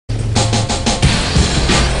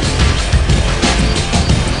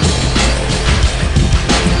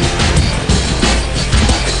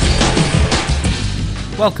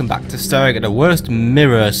Welcome back to staring at the worst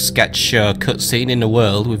mirror sketch show cutscene in the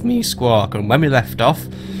world with me, Squawk. And when we left off,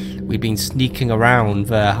 we'd been sneaking around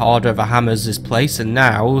the Order of the Hammers' place, and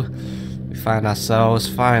now we find ourselves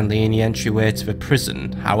finally in the entryway to the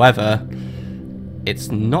prison. However,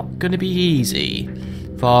 it's not going to be easy,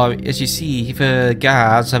 for as you see, the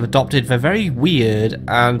guards have adopted the very weird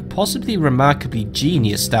and possibly remarkably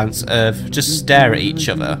genius stance of just stare at each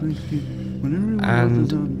other.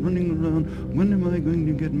 And when am I going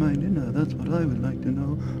to get my dinner? That's what I would like to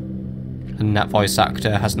know. And that voice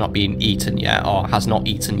actor has not been eaten yet, or has not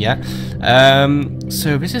eaten yet.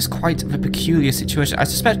 So this is quite a peculiar situation. I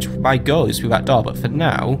suspect my goal is through that door, but for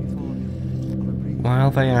now,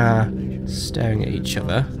 while they are staring at each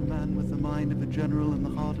other,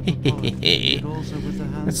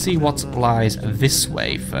 let's see what lies this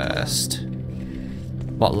way first.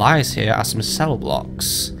 What lies here are some cell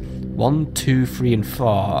blocks. 1, 2, 3, and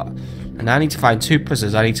 4. And I need to find 2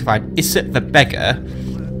 prisoners. I need to find Isset the beggar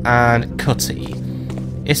and Cutty.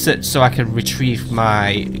 Isset so I can retrieve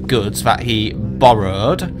my goods that he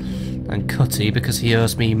borrowed, and Cutty because he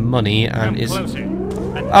owes me money and is...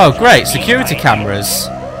 Oh great, security cameras.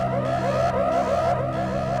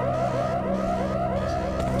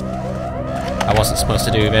 I wasn't supposed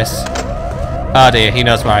to do this. Oh dear, he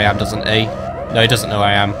knows where I am, doesn't he? No, he doesn't know where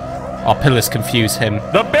I am. Our pillars confuse him.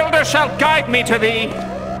 The builder shall guide me to thee.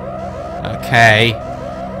 Okay.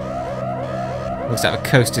 Looks like the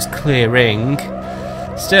coast is clearing.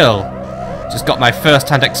 Still, just got my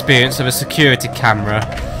first-hand experience of a security camera.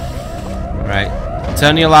 Right,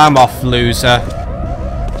 turn the alarm off, loser.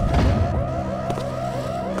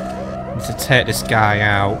 Need to take this guy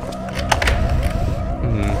out.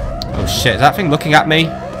 Oh shit, is that thing looking at me?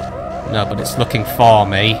 No, but it's looking for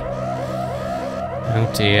me. Oh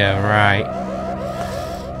dear, right.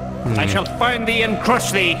 I shall find thee and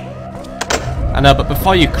crush thee. I know, but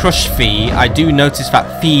before you crush Fee, I do notice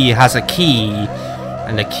that Fee has a key.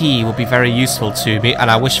 And the key will be very useful to me. And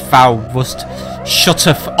I wish thou wouldst shut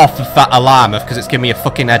off of that alarm, because it's giving me a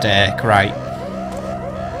fucking headache, right?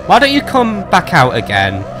 Why don't you come back out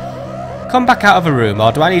again? Come back out of the room,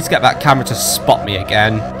 or do I need to get that camera to spot me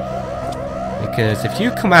again? Because if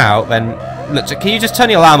you come out, then... Look, can you just turn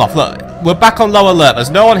the alarm off? Look, we're back on low alert. There's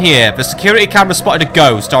no one here. The security camera spotted a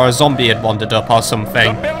ghost, or a zombie had wandered up, or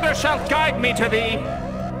something. The builder shall guide me to thee.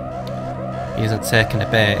 He isn't taking a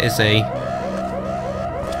bait, is he?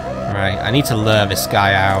 Right, I need to lure this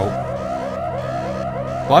guy out.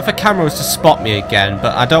 What if the camera was to spot me again?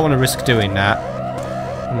 But I don't want to risk doing that.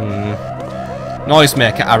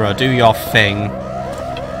 Noisemaker arrow, do your thing.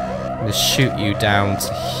 I'm going to shoot you down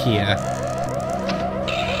to here.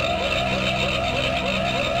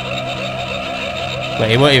 Wait,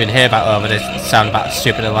 he won't even hear about over this sound about a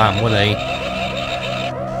stupid alarm, will he?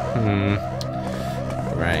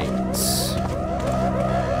 Right.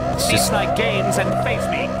 Cease thy games and face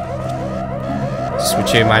me.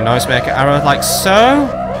 Switching my noisemaker arrow like so.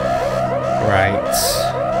 Right.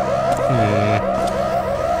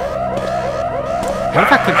 What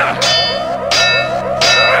if I could...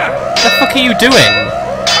 What the fuck are you doing?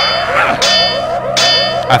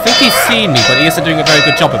 I think he's seen me, but he isn't doing a very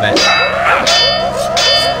good job of it.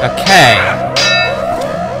 Okay.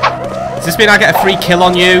 Does this mean I get a free kill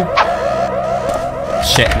on you?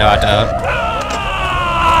 Shit, no I don't.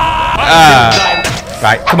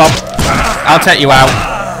 Right, come on. I'll take you out.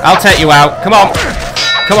 I'll take you out. Come on.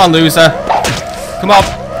 Come on, loser. Come on.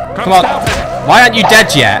 Come on. Why aren't you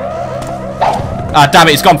dead yet? Ah, damn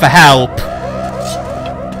it, he's gone for help.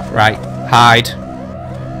 Right, hide.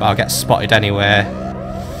 But I'll get spotted anyway.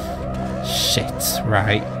 Shit,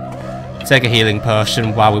 right. Take a healing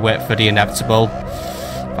potion while we wait for the inevitable.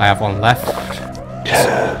 If I have one left.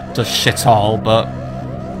 Does shit all, but...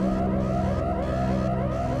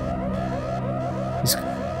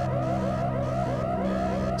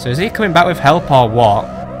 So is he coming back with help or what?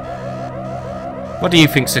 What do you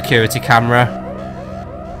think, security camera?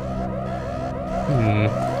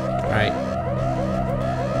 Right.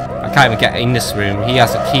 I can't even get in this room. He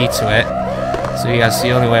has a key to it. So he has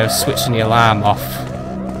the only way of switching the alarm off.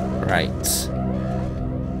 Right.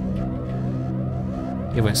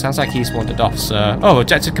 Yeah, well, it sounds like he's wandered off, so... Oh,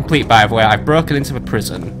 objective complete, by the way. I've broken into the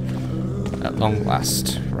prison. At long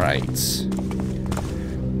last. Right.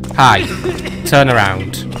 Hi. Turn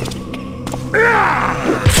around.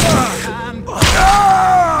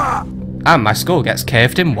 And my skull gets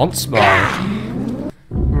caved in once more.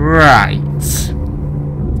 Right.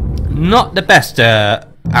 Not the best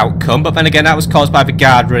outcome, but then again that was caused by the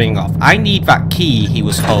guard running off. I need that key he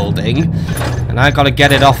was holding, and I gotta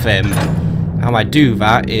get it off him. How I do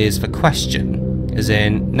that is the question. As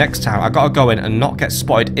in, next time, I've got to go in and not get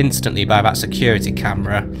spotted instantly by that security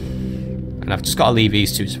camera. And I've just got to leave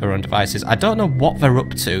these two to their own devices. I don't know what they're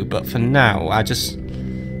up to, but for now, I just...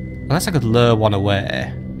 Unless I could lure one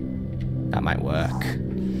away. That might work.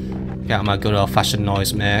 Get out my good old-fashioned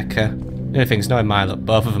noisemaker. The only thing is, knowing my luck,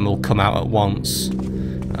 both of them will come out at once.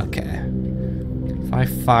 Okay. If I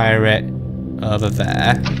fire it over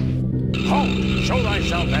there... Halt! Show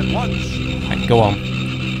thyself at once! Right, go on.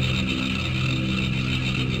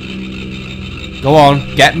 Go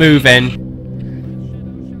on, get moving.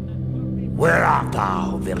 Where art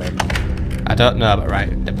thou, villain? I don't know, but right,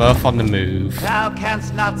 they're both on the move. Thou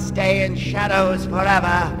canst not stay in shadows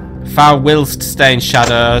forever. Thou willst stay in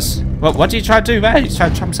shadows. What do you try to do there? You try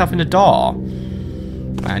to trap himself in the door.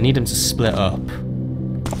 Right, I need him to split up.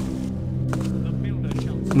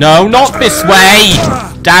 No, not this way!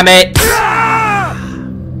 Damn it!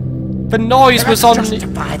 The noise was on.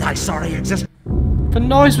 Justify thy sorry existence. The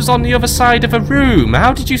noise was on the other side of a room.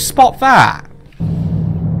 How did you spot that?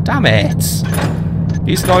 Damn it!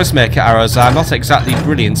 These noisemaker arrows are not exactly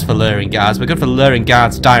brilliant for luring guards, but good for luring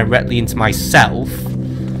guards directly into myself.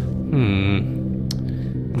 I'm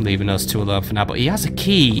leaving those two alone for now, but he has a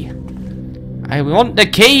key. I want the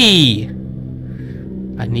key!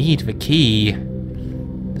 I need the key.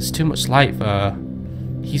 There's too much light though.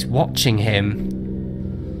 He's watching him.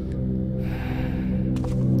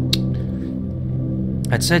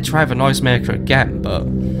 I'd say try the noisemaker again, but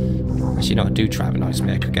actually no, I do try the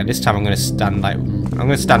noisemaker again. This time I'm gonna stand like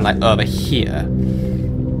over here,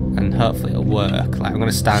 and hopefully it'll work. Like I'm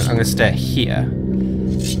gonna stay here,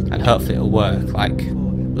 and hopefully it'll work. Like,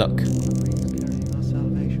 look.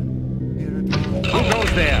 Who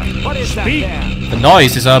goes there? What is that there? The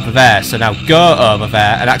noise is over there, so now go over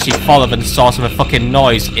there and actually follow the source of a fucking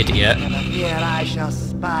noise, idiot. Here I shall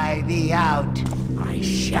spy thee out. I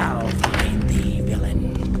shall find thee,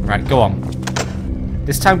 villain. Right, go on.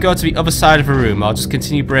 This time go to the other side of the room, or just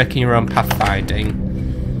continue breaking your own pathfinding.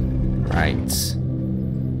 Right.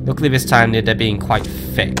 Luckily this time they're being quite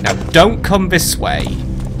thick. Now don't come this way.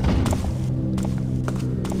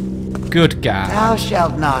 Good guy. Thou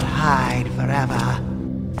shalt not hide forever.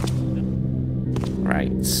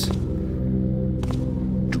 Right.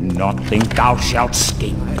 Do not think thou shalt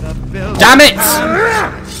escape. Damn it!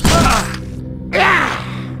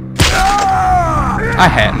 I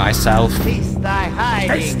hate myself. Cease thy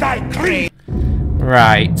hiding.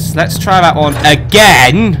 Right, let's try that one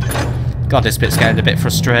again. God, this bit's getting a bit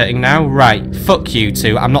frustrating now. Right, fuck you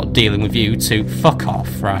two. I'm not dealing with you two. Fuck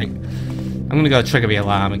off, right. I'm gonna go trigger the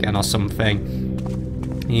alarm again or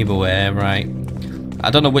something. Either way, right. I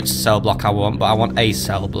don't know which cell block I want, but I want a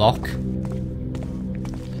cell block. I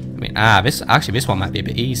mean, this one might be a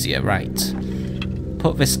bit easier, right.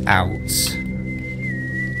 Put this out.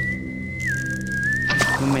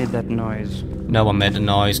 Who made that noise? No one made a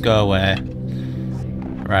noise, go away.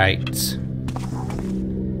 Right.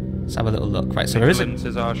 Let's have a little look. Right, so there is a... Vigilance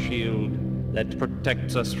is our shield that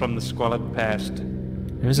protects us from the squalid past.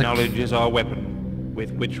 There is a... Knowledge is our weapon,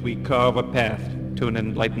 with which we carve a path to an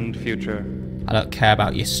enlightened future. I don't care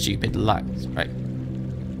about your stupid lights. Right.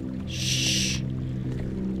 Shh.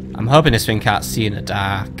 I'm hoping this thing can't see in the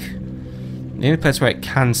dark. The only place where it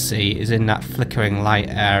can see is in that flickering light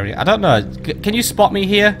area. I don't know. Can you spot me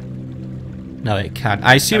here? No, it can't.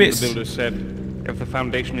 I assume As it's... the builder said, if the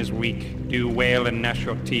foundation is weak, do you wail and gnash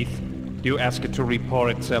your teeth? Do you ask it to repair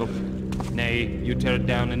itself? Nay, you tear it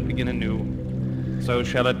down and begin anew. So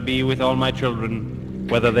shall it be with all my children,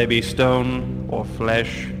 whether they be stone or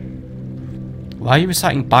flesh. Why are you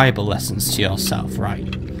reciting Bible lessons to yourself? Right.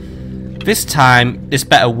 This time, this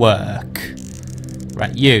better work.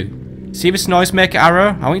 Right, you. See this noisemaker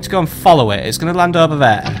arrow? I want you to go and follow it. It's going to land over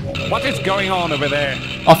there. What is going on over there?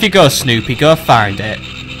 Off you go, Snoopy. Go find it.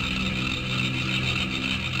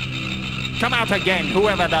 Come out again,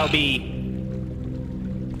 whoever thou be.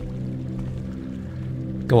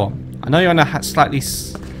 Go on. I know you're on a slightly...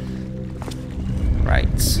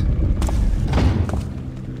 Right.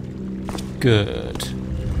 Good.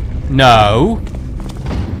 No.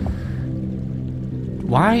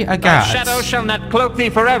 Why a Thy guard? shadow shall not cloak thee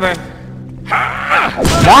forever.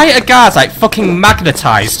 Why are guards like fucking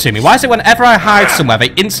magnetized to me? Why is it whenever I hide somewhere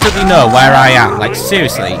they instantly know where I am? Like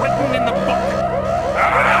seriously. Written in the book.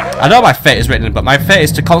 I know my fate is written in, but my fate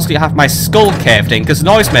is to constantly have my skull caved in because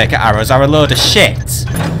noisemaker arrows are a load of shit.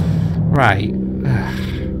 Right.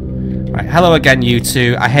 Right, hello again you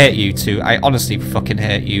two. I hate you two. I honestly fucking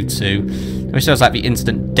hate you two. I wish there was like the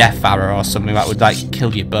instant death arrow or something that would like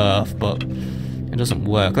kill you both, but it doesn't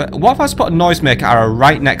work. What if I just put a noisemaker arrow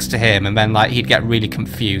right next to him and then like he'd get really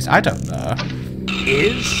confused? I don't know.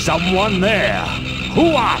 Is someone there?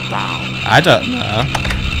 Who art thou? I don't know.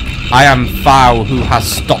 I am thou who has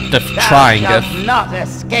stopped of trying Thou of. shalt not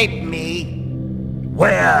escape me.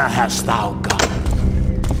 Where hast thou gone?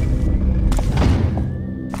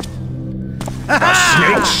 The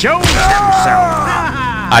snake shows himself.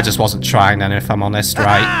 I just wasn't trying then, if I'm honest,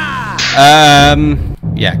 right?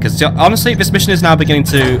 Yeah, because honestly, this mission is now beginning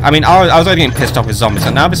to... I mean, I was already getting pissed off with zombies,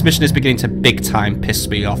 and now this mission is beginning to big time piss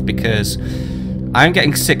me off, because I'm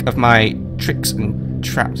getting sick of my tricks and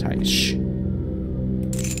traps. Right, shh.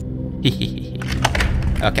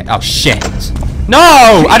 Okay, oh shit.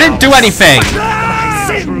 No! I didn't do anything!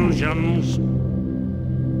 Intrusions.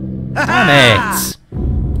 Damn it!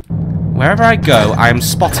 Wherever I go, I am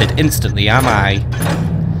spotted instantly, am I?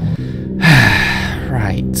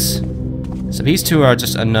 Right. So these two are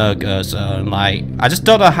just a no-go zone. Like, I just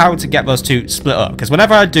don't know how to get those two split up. Because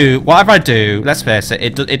whenever I do, whatever I do, let's face it,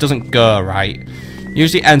 it doesn't go right.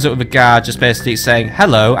 Usually ends up with a guard just basically saying,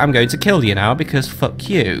 hello, I'm going to kill you now because fuck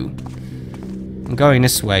you. And going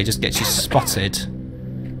this way just gets you spotted.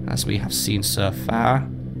 As we have seen so far.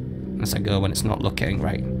 Unless I go when it's not looking.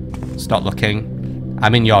 Right. It's not looking.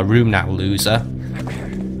 I'm in your room now, loser.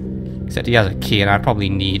 Except he has a key and I probably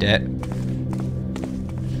need it.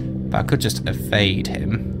 But I could just evade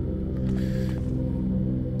him.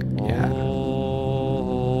 Yeah.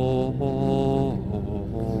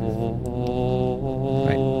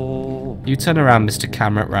 Right. You turn around, Mr.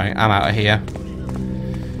 Camera. Right, I'm out of here.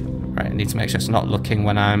 Right, I need to make sure it's not looking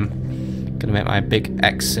when I'm gonna make my big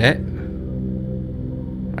exit.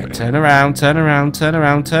 Right, turn around, turn around, turn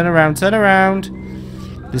around, turn around, turn around.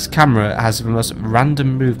 This camera has the most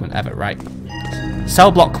random movement ever. Right. Cell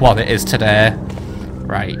block 1 it is today.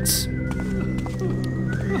 Right.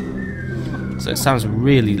 So it sounds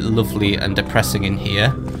really lovely and depressing in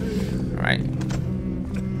here. Right.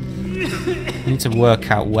 I need to work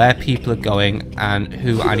out where people are going and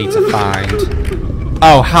who I need to find.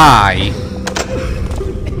 Oh, hi.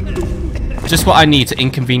 Just what I need to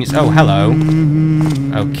inconvenience. Oh, hello.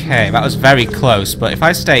 Okay, that was very close, but if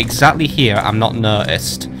I stay exactly here, I'm not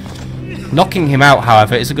noticed. Knocking him out,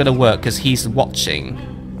 however, isn't going to work because he's watching.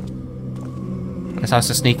 Unless I was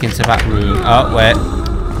to sneak into that room. Oh, wait.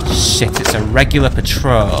 Shit, it's a regular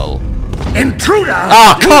patrol. Intruder!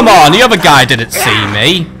 Ah, oh, come on! The other guy didn't see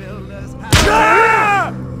me.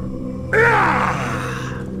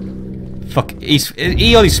 Fuck,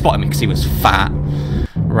 he only spotted me because he was fat.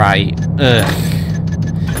 Right. Ugh.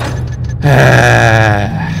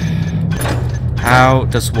 How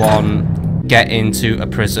does one get into a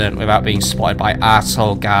prison without being spotted by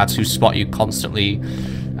arsehole guards who spot you constantly,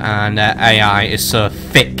 and their AI is so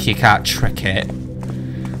thick you can't trick it?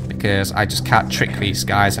 Because I just can't trick these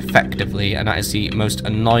guys effectively, and that is the most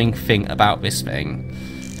annoying thing about this thing.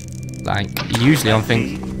 Like, usually on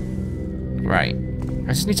things... Right.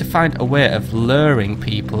 I just need to find a way of luring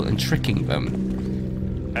people and tricking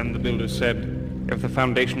them. And the builder said, if the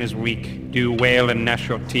foundation is weak, do you wail and gnash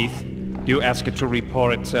your teeth? Do you ask it to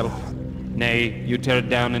repair itself? Nay, you tear it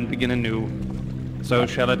down and begin anew. So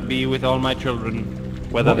shall it be with all my children,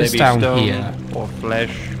 whether they be stone or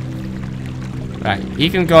flesh. Right, he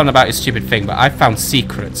can go on about his stupid thing, but I found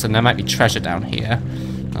secrets and there might be treasure down here.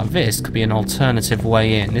 Now this could be an alternative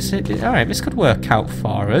way in. Is it? Alright, this could work out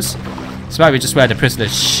for us. This might be just where the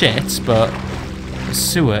prisoner's shit, but the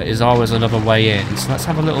sewer is always another way in. So let's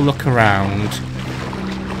have a little look around.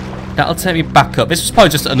 That'll take me back up. This was probably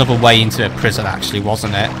just another way into a prison, actually,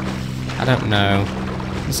 wasn't it? I don't know.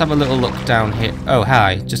 Let's have a little look down here. Oh,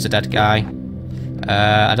 hi. Just a dead guy.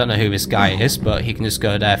 I don't know who this guy is, but he can just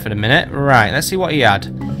go there for a minute. Right, let's see what he had.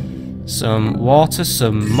 Some water,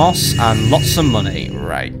 some moss, and lots of money.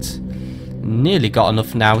 Right. Nearly got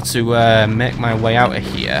enough now to make my way out of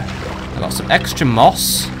here. I got some extra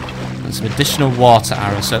moss and some additional water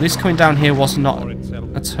arrows. So at least coming down here was not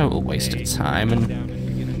a total waste of time.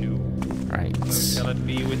 And right. Shall it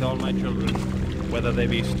be with all my children, whether they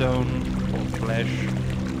be stone or flesh.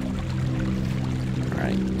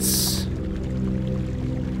 Right.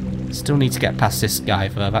 Still need to get past this guy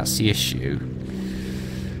though, that's the issue.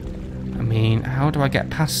 I mean, how do I get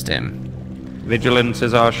past him? Vigilance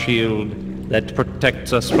is our shield that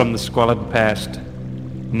protects us from the squalid past.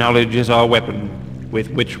 Knowledge is our weapon with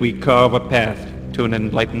which we carve a path to an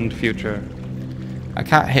enlightened future. I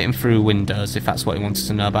can't hit him through windows if that's what he wanted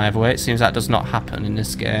to know, by the way. It seems that does not happen in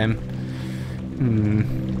this game.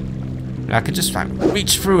 I could just like,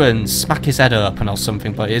 reach through and smack his head open or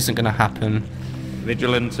something, but it isn't going to happen.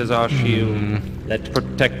 Vigilance is our shield that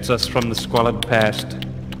protects us from the squalid past.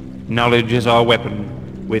 Knowledge is our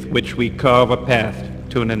weapon with which we carve a path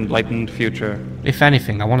to an enlightened future. If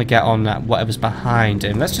anything, I want to get on that whatever's behind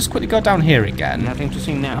him. Let's just quickly go down here again. Nothing to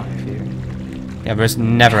see now, I fear. Yeah, there's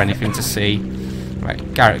never anything to see.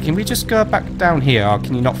 Right, Garrett, can we just go back down here, or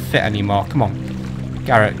can you not fit anymore? Come on.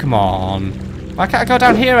 Garrett, come on. Why can't I go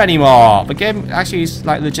down here anymore? The game actually is,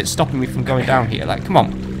 like, legit stopping me from going down here. Like, come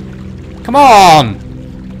on. Come on!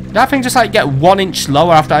 Did that thing just, like, get 1 inch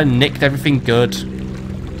lower after I nicked everything good?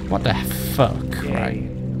 What the fuck? Right.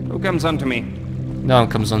 Who comes unto me? No one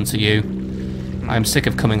comes unto you. I'm sick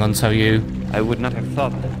of coming unto you. I would not have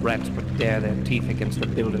thought that rats would dare their teeth against the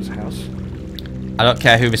builder's house. I don't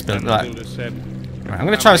care who this builder. And the builder said, Right, I'm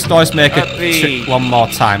going to try this noise maker trick one more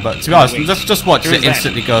time, but to be honest, just watch it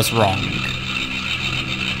instantly goes wrong.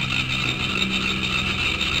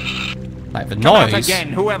 Like the Come out noise.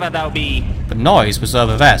 again, whoever thou be. The noise was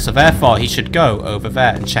over there, so therefore he should go over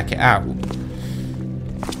there and check it out.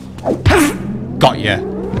 Got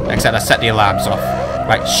you. Except I set the alarms off.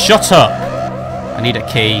 Right, shut up. I need a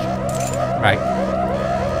key. Right.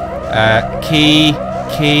 Key.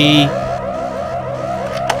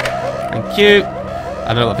 Thank you.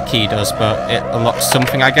 I don't know what the key does, but it unlocks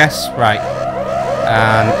something, I guess. Right.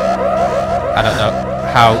 And I don't know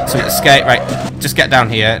how to escape. Right. Just get down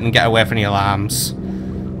here and get away from the alarms.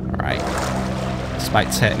 Right. This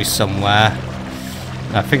might take me somewhere.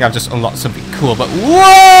 I think I've just unlocked something cool, but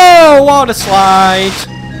whoa! Water slide!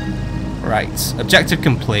 Right. Objective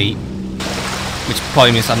complete. Which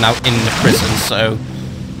probably means I'm now in the prison, so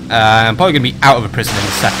I'm probably going to be out of a prison in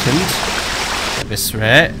a second. At this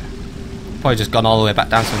rate. Probably just gone all the way back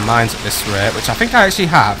down to the mines at this rate, which I think I actually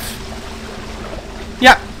have.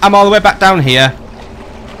 Yeah, I'm all the way back down here.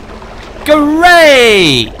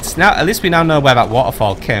 Great! Now, at least we now know where that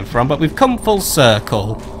waterfall came from, but we've come full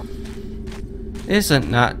circle. Isn't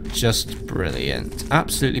that just brilliant?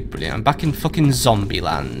 Absolutely brilliant. I'm back in fucking zombie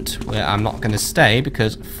land, where I'm not going to stay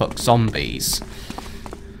because fuck zombies.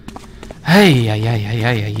 Hey.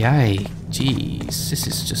 Jeez, this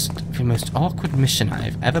is just the most awkward mission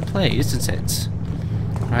I've ever played, isn't it?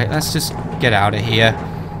 Right, let's just get out of here.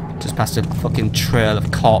 Just past a fucking trail of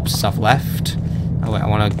corpses I've left. Oh wait, I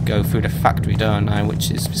want to go through the factory, don't I? Which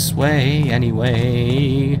is this way,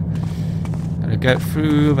 anyway. Gotta go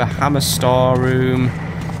through the hammer storeroom.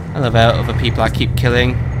 Hello, other people I keep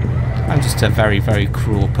killing. I'm just a very, very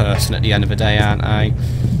cruel person at the end of the day, aren't I?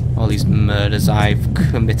 All these murders I've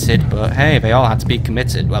committed, but hey, they all had to be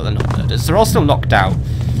committed. Well, they're not murders. They're all still knocked out.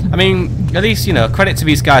 I mean, at least, you know, credit to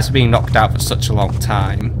these guys for being knocked out for such a long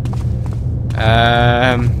time.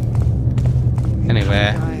 Anyway.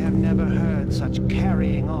 I have never heard such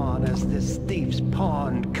carrying on as this thief's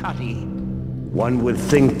pawn Cutty. One would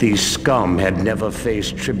think these scum had never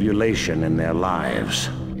faced tribulation in their lives.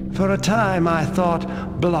 For a time I thought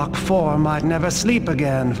Block 4 might never sleep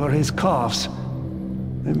again for his coughs.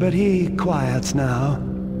 But he quiets now.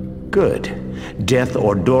 Good. Death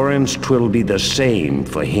or durance 'twill be the same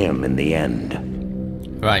for him in the end.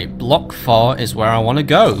 Right, Block 4 is where I want to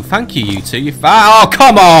go. Thank you, you two. Oh,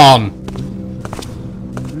 come on!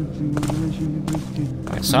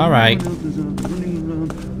 It's alright.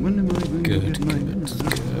 Good.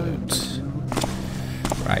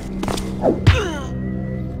 Right.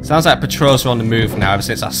 Sounds like patrols are on the move now ever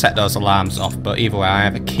since I set those alarms off, but either way, I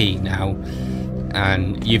have a key now.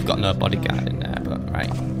 And you've got no bodyguard in there, but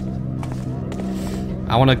right.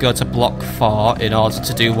 I want to go to Block 4 in order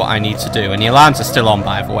to do what I need to do. And the alarms are still on,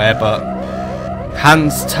 by the way, but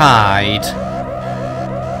hands tied.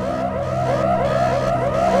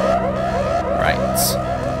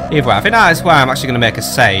 Right. Either way, I think that is where I'm actually going to make a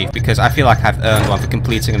save, because I feel like I've earned one for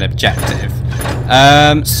completing an objective.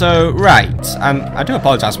 So, right. And I do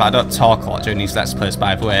apologise, but I don't talk a lot during these Let's Plays,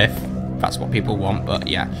 by the way, if that's what people want, but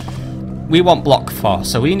yeah. We want Block 4,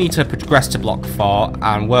 so we need to progress to Block 4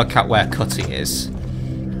 and work out where Cutty is.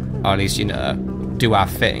 Or at least, you know, do our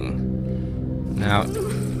thing. Now,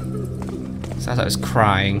 sounds like it's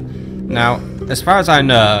crying. Now, as far as I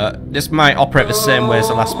know, this might operate the same way as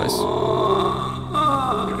the last place.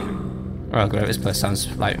 Oh great, this place sounds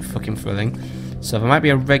like fucking thrilling. So there might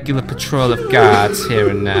be a regular patrol of guards here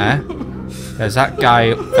and there. There's that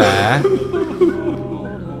guy up there.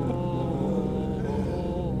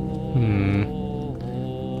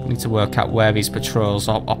 Need to work out where these patrols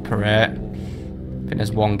operate. I think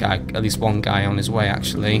there's one guy, at least one guy on his way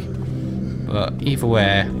actually. But either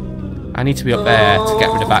way, I need to be up there to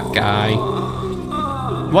get rid of that guy.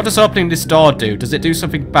 What does opening this door do? Does it do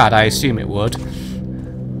something bad? I assume it would. I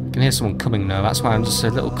can hear someone coming though, that's why I'm just a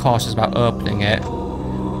little cautious about opening it.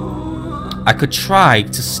 I could try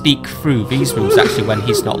to sneak through these rooms actually when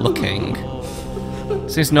he's not looking.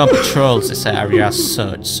 Since no patrols this area as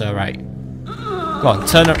such, so right. Go on,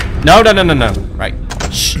 turn around. No, no, no, no, no. Right.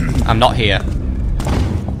 Shh. I'm not here.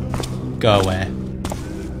 Go away.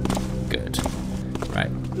 Good.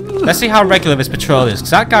 Right. Let's see how regular this patrol is,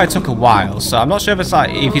 because that guy took a while, so I'm not sure if it's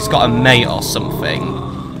like if he's got a mate or something.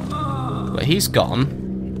 But he's gone.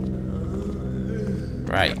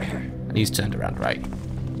 Right. And he's turned around, right.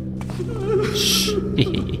 Shh.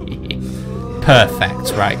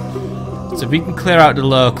 Perfect, right. So if we can clear out the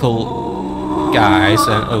local guys,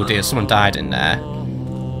 and oh dear, someone died in there.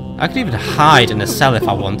 I could even hide in a cell if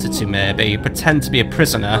I wanted to, maybe. Pretend to be a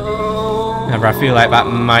prisoner. However, I feel like that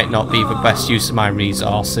might not be the best use of my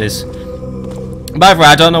resources. By the way,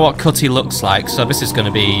 I don't know what Cutty looks like, so this is going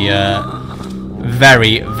to be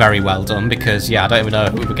very, very well done, because, yeah, I don't even know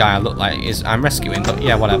who the guy I look like is I'm rescuing, but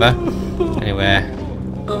yeah, whatever. Anyway,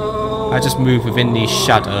 I just move within these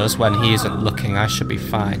shadows when he isn't looking, I should be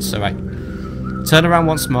fine. So, right, turn around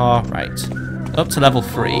once more, right, up to level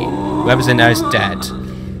 3. Whoever's in there is dead.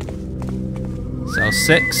 Cell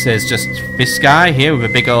 6 is just this guy here with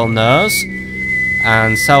a big old nose.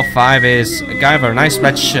 And cell 5 is a guy with a nice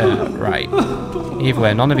red shirt. Right. Either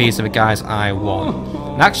way, none of these are the guys I want.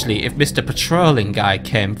 And actually, if Mr. Patrolling Guy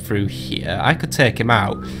came through here, I could take him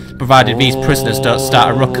out, provided these prisoners don't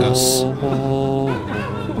start a ruckus.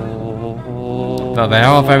 But they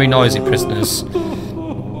are very noisy prisoners.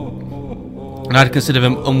 And I'd consider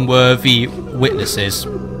them unworthy witnesses.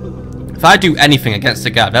 If I do anything against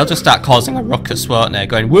the guy, they'll just start causing a ruckus, won't they?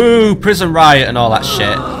 Going, woo, prison riot and all that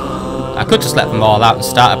shit. I could just let them all out and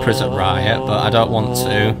start a prison riot, but I don't want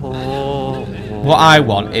to. What I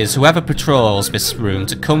want is whoever patrols this room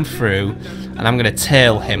to come through, and I'm going to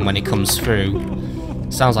tail him when he comes through.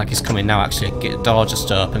 Sounds like he's coming now, actually. Get the door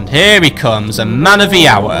just opened. Here he comes, a man of the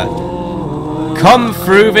hour. Come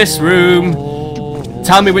through this room.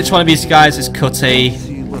 Tell me which one of these guys is Cutty.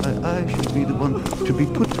 See why I should be the one to be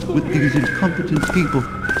put with these incompetent people.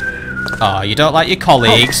 Oh, you don't like your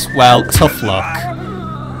colleagues? Well, tough luck.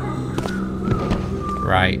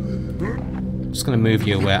 Right. I'm just going to move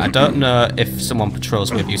you away. I don't know if someone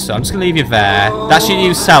patrols with you, so I'm just going to leave you there. That's your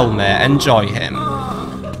new cellmate. Enjoy him.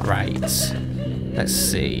 Right. Let's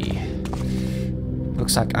see.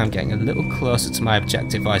 Looks like I'm getting a little closer to my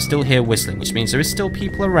objective. I still hear whistling, which means there is still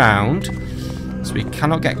people around. So we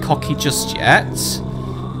cannot get cocky just yet.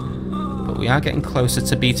 But we are getting closer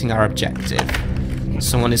to beating our objective.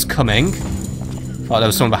 Someone is coming. Thought there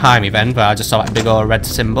was someone behind me then, but I just saw that big old red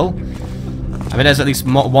symbol. I mean, there's at least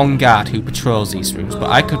one guard who patrols these rooms, but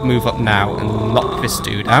I could move up now and lock this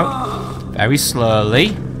dude out. Very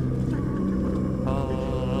slowly.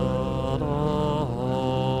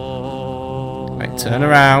 Right, turn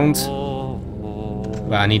around.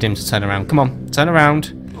 Well, I need him to turn around. Come on, turn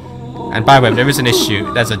around. And by the way, there is an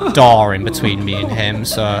issue. There's a door in between me and him,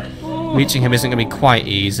 so reaching him isn't going to be quite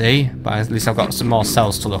easy. But at least I've got some more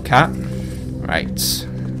cells to look at. Right.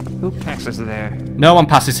 Who passes there? No one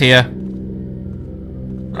passes here.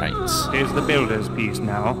 Right. Here's the builder's piece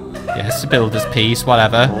now. Yes, the builder's piece,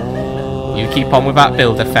 whatever. You keep on with that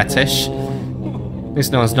builder fetish. At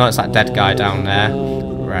least no one's noticed that dead guy down there.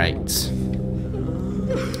 Right.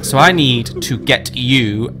 So I need to get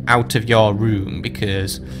you out of your room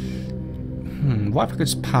because... what if I could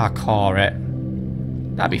just parkour it?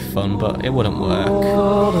 That'd be fun, but it wouldn't work.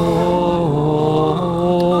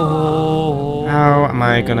 How am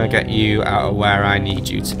I gonna get you out of where I need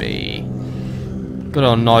you to be? Good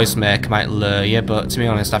old noisemaker might lure you, but to be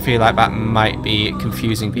honest, I feel like that might be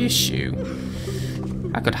confusing the issue.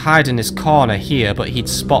 I could hide in this corner here, but he'd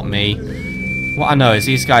spot me. What I know is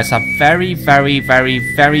these guys have very, very, very,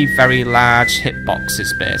 very, very large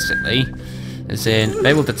hitboxes, basically. As in,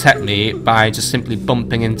 they will detect me by just simply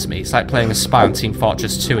bumping into me. It's like playing a spy on Team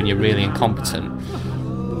Fortress 2 and you're really incompetent.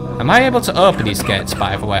 Am I able to open these gates,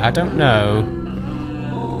 by the way? I don't know.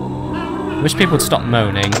 Wish people would stop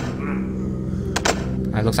moaning.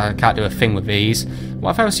 It looks like I can't do a thing with these.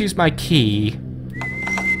 What if I was to use my key?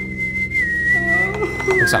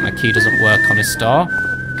 Looks like my key doesn't work on this door.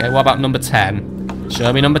 Okay, what about number 10?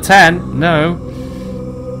 Show me number 10. No.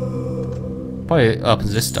 Probably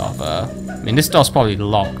opens this door though. I mean, this door's probably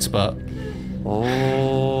locked, but...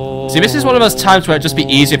 See, this is one of those times where it'd just be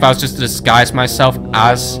easier if I was just to disguise myself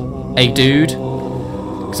as a dude.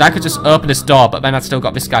 Because I could just open this door, but then I've still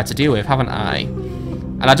got this guy to deal with, haven't I?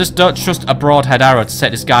 And I just don't trust a broadhead arrow to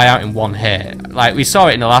take this guy out in one hit. Like, we saw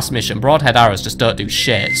it in the last mission. Broadhead arrows just don't do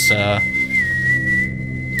shit, so...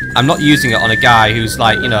 I'm not using it on a guy who's,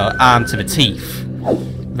 like, you know, armed to the teeth.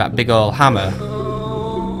 With that big old hammer.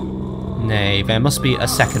 Nay, there must be a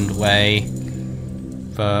second way.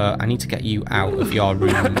 But I need to get you out of your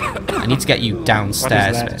room. I need to get you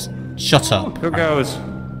downstairs. What is that? Shut up. Who goes?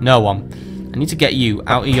 No one. I need to get you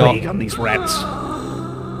out of your... Plague on these rats.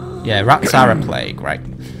 Yeah, rats are a plague, right.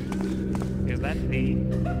 Is that the...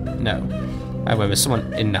 No. However, there's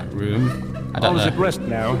someone in that room. I don't All is know. at rest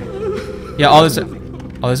now. Yeah, all is at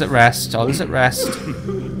rest. All is at rest.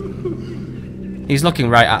 He's looking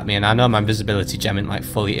right at me, and I know my invisibility gem isn't like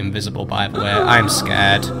fully invisible, by the way. I'm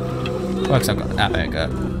scared. Oh, 'cause I've got that. There you go.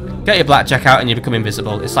 Get your blackjack out and you become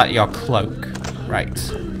invisible. It's like your cloak. Right.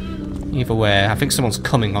 Either way, I think someone's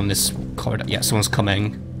coming on this corridor. Yeah, someone's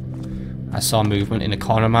coming. I saw movement in the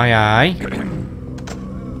corner of my eye.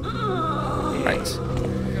 Right.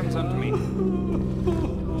 Comes on to me.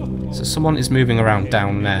 So someone is moving around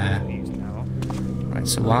down there. Right,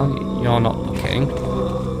 so while you're not looking,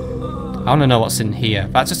 I want to know what's in here.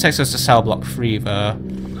 That just takes us to cell block 3 though.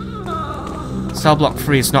 Cell block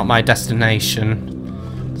 3 is not my destination.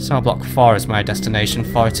 Cell block 4 is my destination,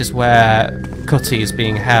 for it is where Cutty is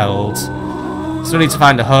being held. Still need to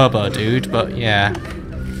find a hobo dude, but yeah.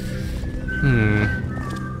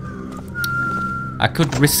 I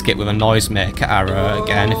could risk it with a noisemaker arrow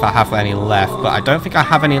again if I have any left, but I don't think I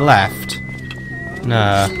have any left.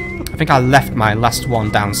 No. I think I left my last one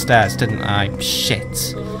downstairs, didn't I?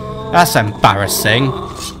 Shit. That's embarrassing.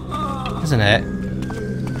 Isn't it?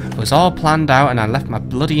 It was all planned out and I left my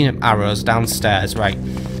bloody arrows downstairs. Right.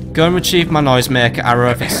 Go and retrieve my noisemaker arrow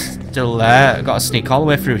if it's still there. I've got to sneak all the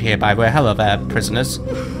way through here, by the way. Hello there, prisoners.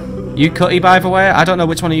 You Cutty, by the way? I don't know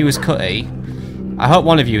which one of you is Cutty. I hope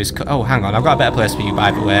one of you is Oh, hang on. I've got a better place for you,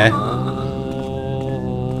 by the way.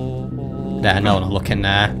 There, no one will look in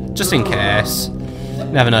there. Just in case.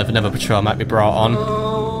 Never know if another patrol might be brought on.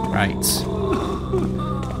 Right.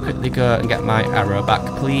 Quickly go and get my arrow back,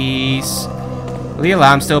 please. Will the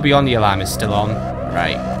alarm still be on? The alarm is still on.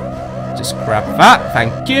 Right. Just grab that.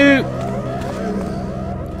 Thank you.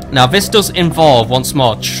 Now, this does involve, once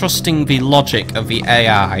more, trusting the logic of the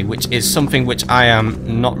AI, which is something which I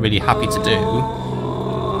am not really happy to do.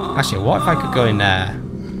 Actually, what if I could go in there?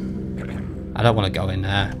 I don't want to go in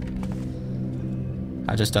there.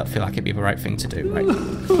 I just don't feel like it'd be the right thing to do. Right.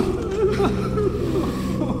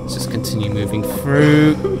 Let's just continue moving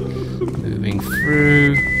through. Moving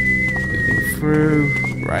through. Moving through.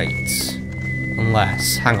 Right.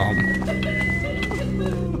 Unless, hang on.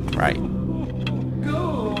 Right.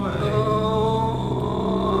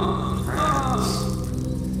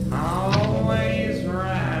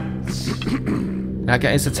 Can I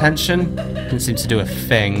get his attention? Didn't seem to do a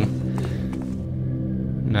thing.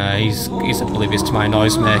 No, he's oblivious to my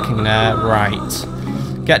noise making there. Right.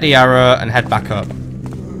 Get the arrow and head back up.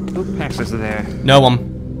 Who passes there? No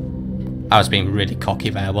one. I was being really cocky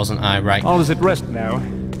there, wasn't I? Right. All is at rest now.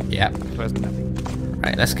 Yep. First nothing.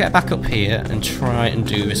 Right, let's get back up here and try and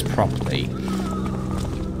do this properly.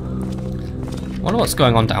 I wonder what's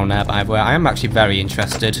going on down there, by the way. I am actually very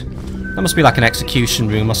interested. That must be like an execution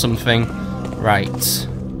room or something. Right.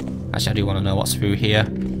 Actually, I do want to know what's through here.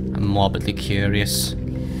 I'm morbidly curious.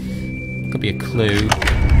 Could be a clue.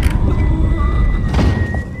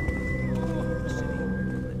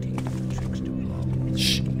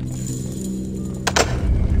 Shh.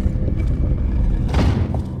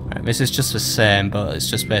 Right, this is just the same, but it's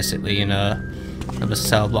just basically, you know, another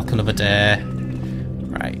cell block, another day.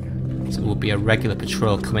 Right. So there will be a regular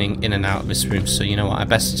patrol coming in and out of this room, so you know what, I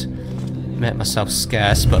best make myself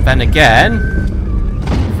scarce. But then again,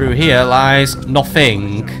 through here lies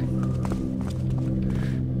nothing.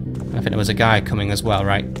 I think there was a guy coming as well,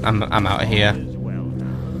 right? I'm out of here.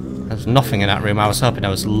 There's nothing in that room. I was hoping there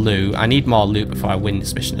was loot. I need more loot before I win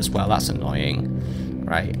this mission as well. That's annoying.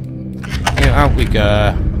 Right. Here, out we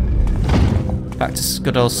go. Back to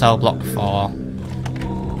good old cell block 4.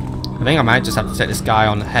 I think I might just have to take this guy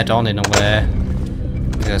on head on in a way.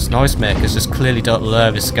 Because noisemakers just clearly don't lure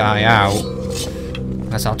this guy out.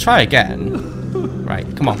 As I'll try again. Right,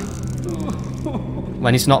 come on.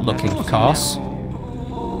 When he's not looking, of course.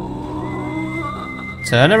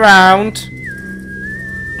 Turn around.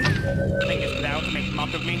 Thinkest thou to make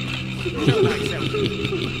mock of me?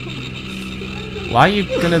 Why are you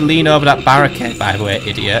gonna lean over that barricade, by the way,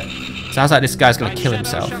 idiot? Sounds like this guy's gonna kill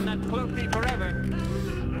himself.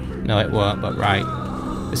 No, it won't, but right.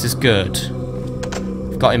 This is good.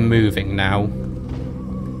 I've got him moving now.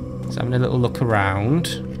 He's having a little look around.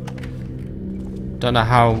 Don't know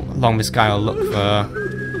how long this guy will look for.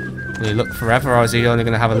 Will he look forever, or is he only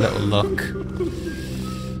gonna have a little look?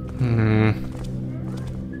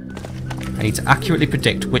 I need to accurately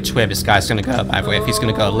predict which way this guy's going to go, by the way. If he's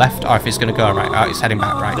going to go left or if he's going to go right. Oh, he's heading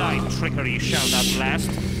back right. Thy trickery shall not last.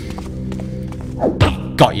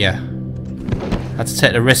 Got ya. Had to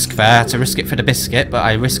take the risk there. Had to risk it for the biscuit, but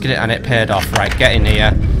I risked it and it paid off. Right, get in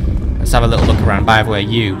here. Let's have a little look around. By the way,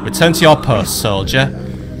 you. Return to your post, soldier.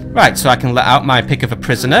 Right, so I can let out my pick of a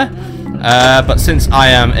prisoner. But since I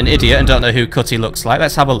am an idiot and don't know who Cutty looks like,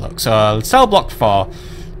 let's have a look. So, cell block 4.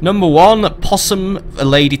 Number 1, Possum, a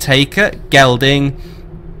lady taker, gelding,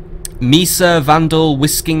 Misa, vandal,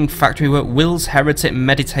 whisking, factory work, wills, heretic,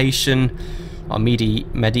 meditation, or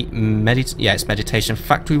it's meditation,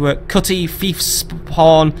 factory work, Cutty, thief,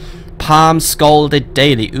 spawn, palm, scalded,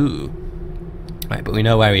 daily. Ooh. Right, but we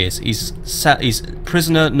know where he is. He's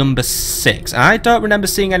prisoner number 6. I don't remember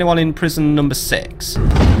seeing anyone in prison number 6.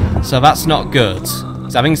 So that's not good.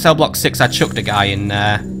 So having cell block 6, I chucked a guy in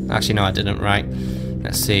there. Actually, no, I didn't, right.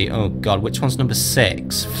 Let's see. Oh, God, which one's number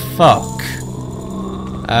 6? Fuck.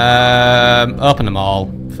 Open them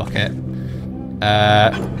all. Fuck it.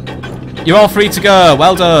 You're all free to go.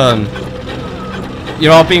 Well done.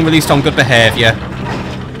 You're all being released on good behaviour.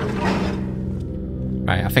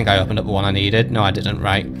 Right, I think I opened up the one I needed. No, I didn't.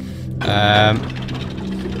 Right.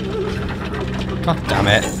 God damn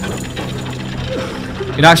it.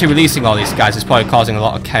 You know, actually releasing all these guys is probably causing a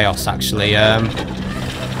lot of chaos, actually.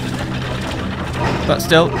 But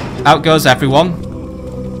still, out goes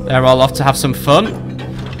everyone. They're all off to have some fun.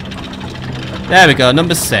 There we go,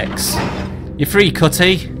 number 6. You're free,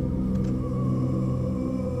 Cutty.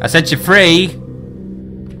 I said you're free.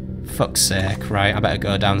 Fuck's sake. Right, I better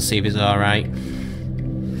go down and see if he's alright.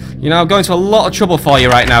 You know, I'm going to a lot of trouble for you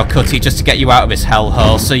right now, Cutty, just to get you out of this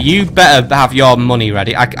hellhole. So you better have your money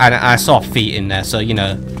ready. I saw feet in there, so, you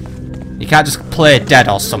know, you can't just play dead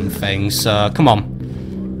or something. So, come on.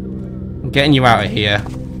 I'm getting you out of here.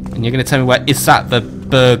 And you're going to tell me where Isat the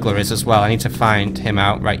burglar is as well. I need to find him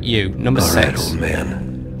out. Right, you. Number 6. Alright, old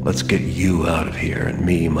man. Let's get you out of here and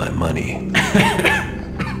me my money.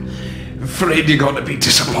 Afraid you're gonna be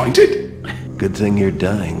disappointed? Good thing you're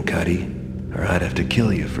dying, Cutty. Or I'd have to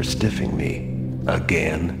kill you for stiffing me.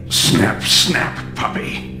 Again. Snap, snap,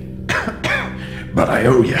 puppy. But I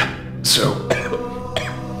owe you, so...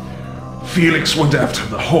 Felix went after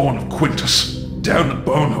the Horn of Quintus, down the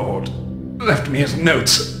Bone Hoard. Left me his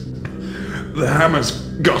notes. The Hammers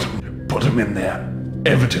got him, put him in their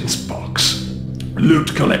evidence box.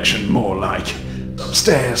 Loot collection, more like.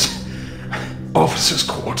 Upstairs. Officers'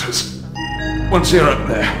 quarters. Once you're up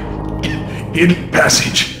there, hidden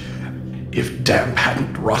passage. If damp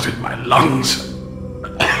hadn't rotted my lungs.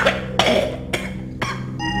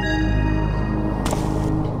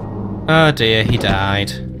 Oh dear, he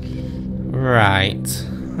died. Right.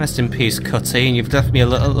 Rest in peace, Cutty, and you've left me a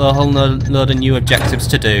whole load of new objectives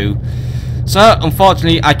to do. So,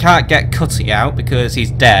 unfortunately, I can't get Cutty out because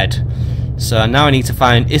he's dead. So now I need to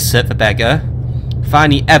find Isat the beggar,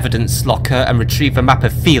 find the evidence locker, and retrieve a map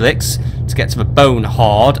of Felix to get to the Bone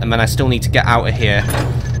Hoard, and then I still need to get out of here,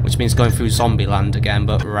 which means going through zombie land again.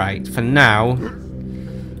 But right, for now,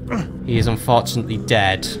 he is unfortunately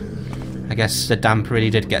dead. I guess the damp really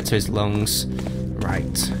did get to his lungs.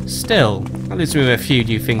 Right, still, that leaves me with a few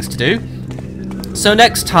new things to do. So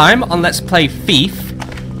next time on Let's Play Thief,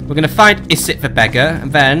 we're going to find Isat the beggar,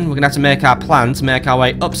 and then we're going to have to make our plan to make our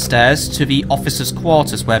way upstairs to the officers'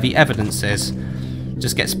 quarters where the evidence is.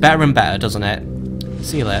 Just gets better and better, doesn't it?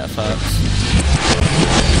 See you later, folks.